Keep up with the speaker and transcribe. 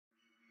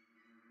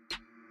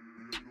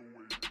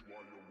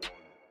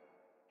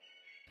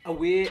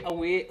Away,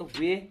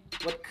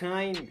 what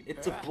kind?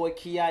 It's a boy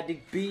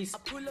Chaotic Beast,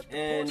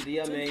 and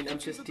yeah man, I'm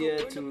just here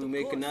to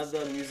make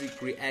another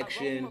music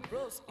reaction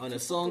on a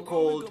song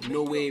called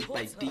No Way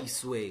by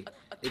D-Sway.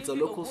 It's a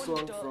local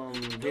song from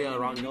here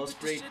around North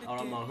Street,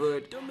 around my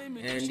hood,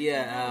 and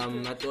yeah,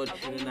 I thought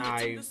shouldn't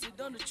I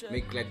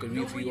make like a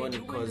review on it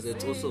because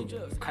it's also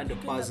kind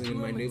of buzzing in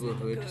my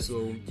neighborhood.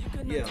 So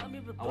yeah,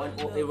 I want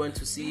everyone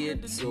to see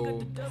it.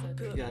 So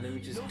yeah, let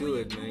me just do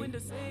it, man.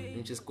 Let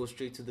me just go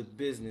straight to the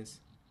business.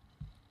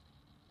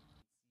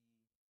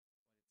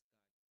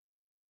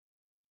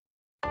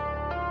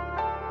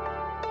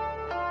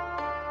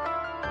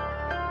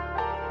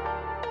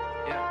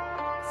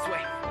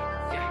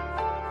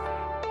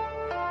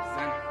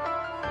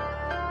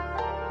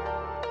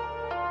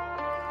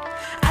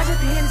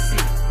 The Hennessy,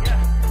 yeah,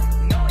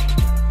 know it,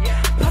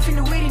 yeah. Puffing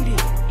the weed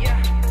indeed, yeah,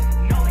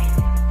 know it,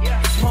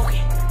 yeah.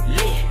 Smoking,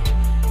 lit,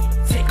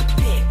 take a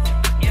pic,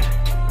 yeah,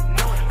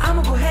 know it.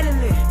 I'ma go hella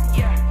lit,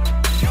 yeah,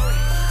 know it.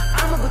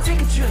 I'ma go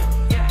take a trip,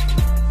 yeah,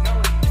 know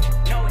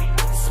it.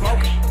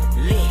 Smoking,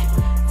 lit,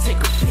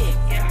 take a pic,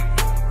 yeah,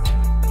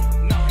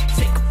 know it.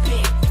 Take a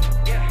pic,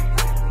 yeah,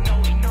 know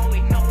it.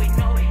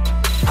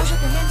 I shot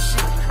the Hennessy,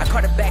 I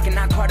caught it back and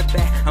I caught it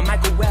back. I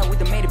might go well with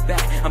the made it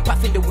back. I'm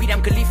puffing the weed,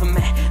 I'm Khalifa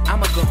man.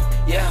 I'ma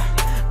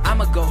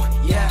go,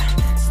 yeah,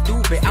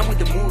 stupid, I'm with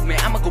the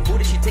movement. I'ma go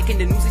Buddha, she taking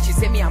the news and she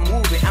said me I'm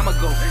moving. I'ma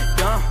go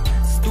dumb,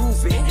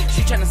 stupid,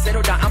 she tryna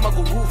settle down, I'ma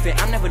go roof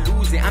it. I'm never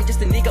losing, I'm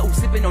just a nigga who's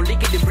sipping on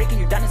liquor, then breaking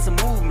you down in some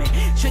movement.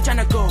 She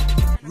tryna go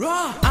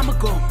raw, I'ma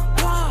go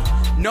raw.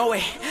 No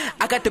way,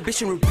 I got the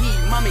bitch in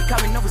repeat. Mommy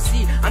coming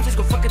overseas, I'm just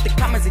gonna fuck at the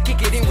comments and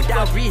kick it in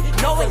without read.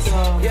 No way,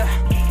 yeah,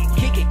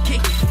 kick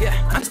it, yeah.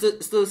 I'm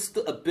still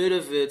a bit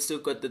of it. Still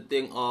got the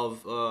thing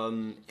of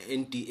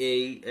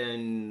NDA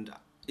and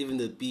even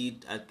the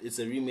beat. It's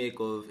a remake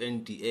of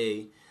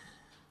NDA.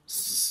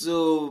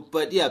 So,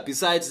 but yeah,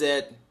 besides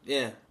that,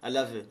 yeah, I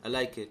love it. I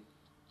like it.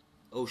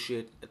 Oh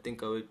shit, I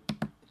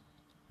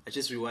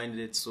just rewinded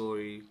it,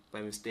 sorry,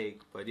 by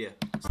mistake, but yeah.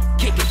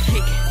 Kick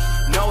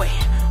it, no way,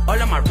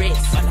 all on my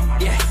wrist,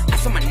 yeah,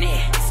 that's on my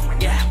neck,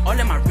 yeah, all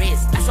on my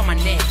wrist, that's on my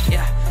neck,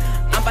 yeah.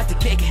 I'm about to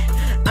kick it,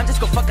 I'm just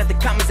gonna fuck out the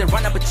comments and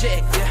run up a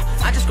check, yeah,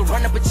 I just gonna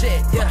run up a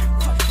check, yeah.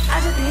 I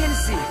just the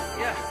Hennessy,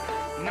 yeah,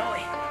 know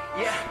it,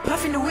 yeah.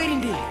 Puffing the weed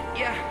indeed,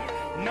 yeah,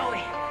 know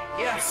it,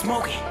 yeah.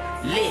 Smoking,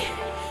 lit,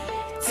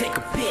 take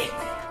a pic,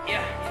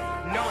 yeah,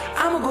 know it.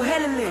 I'ma go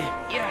hella lit,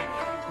 yeah,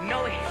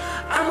 know it.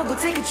 I'ma go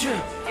take a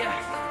trip, yeah,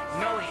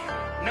 know it.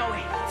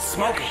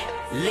 Smoking,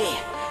 lit,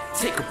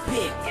 take a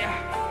pic, yeah,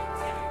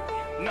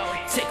 know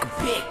it. Take a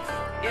pic,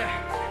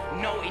 yeah,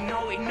 know it.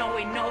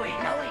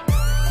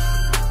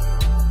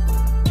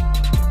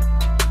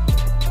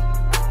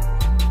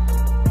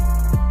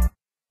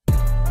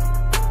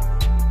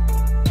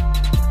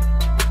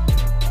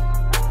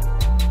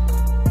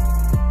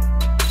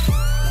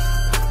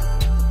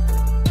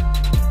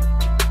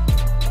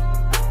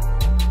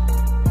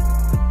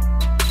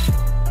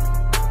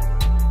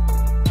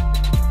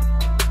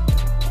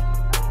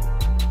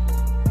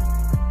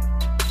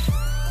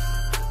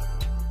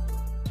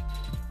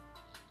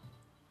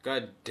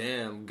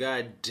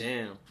 God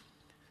damn.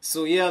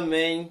 So yeah,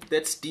 man,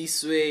 that's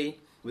D-Sway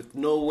with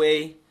No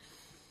Way.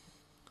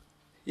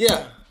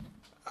 Yeah,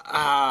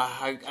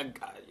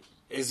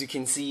 as you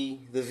can see,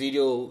 the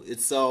video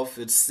itself,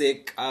 it's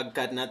sick. I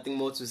got nothing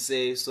more to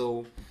say,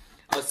 so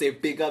I'll say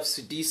big ups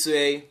to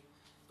D-Sway.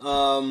 I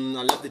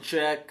love the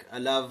track. I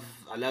love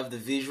the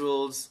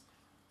visuals.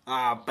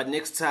 But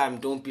next time,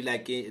 don't be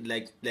like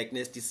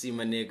Nasty C,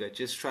 my nigga.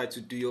 Just try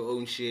to do your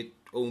own shit,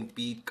 own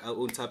beat,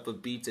 own type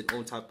of beats and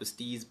own type of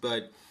steez.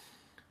 But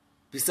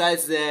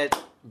besides that,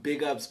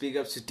 big ups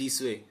to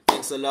D-Sway.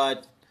 Thanks a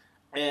lot.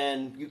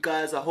 And you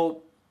guys, I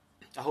hope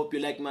you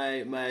like my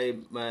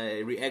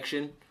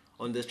reaction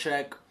on this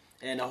track,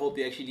 and I hope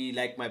you actually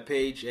like my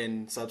page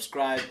and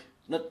subscribe.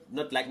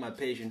 Not like my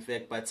page, in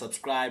fact, but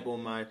subscribe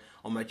on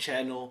my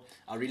channel.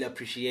 I really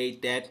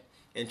appreciate that.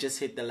 And just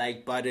hit the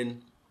like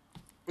button.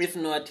 If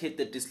not, hit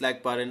the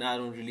dislike button. I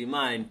don't really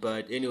mind,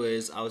 but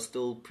anyways, I'll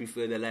still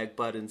prefer the like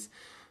buttons.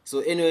 So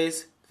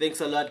anyways,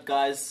 thanks a lot,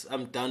 guys.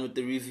 I'm done with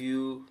the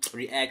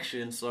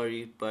reaction,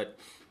 sorry, but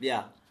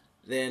yeah,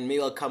 then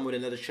maybe I'll come with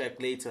another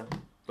track later.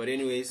 But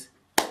anyways,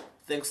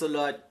 thanks a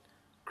lot.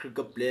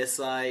 KRUGER bless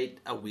side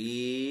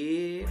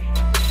away.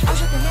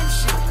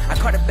 I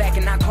caught it back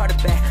and I caught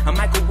it back. I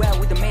might go well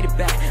with the made it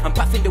back. I'm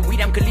puffing the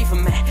weed, I'm Khalifa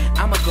man.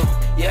 I'ma go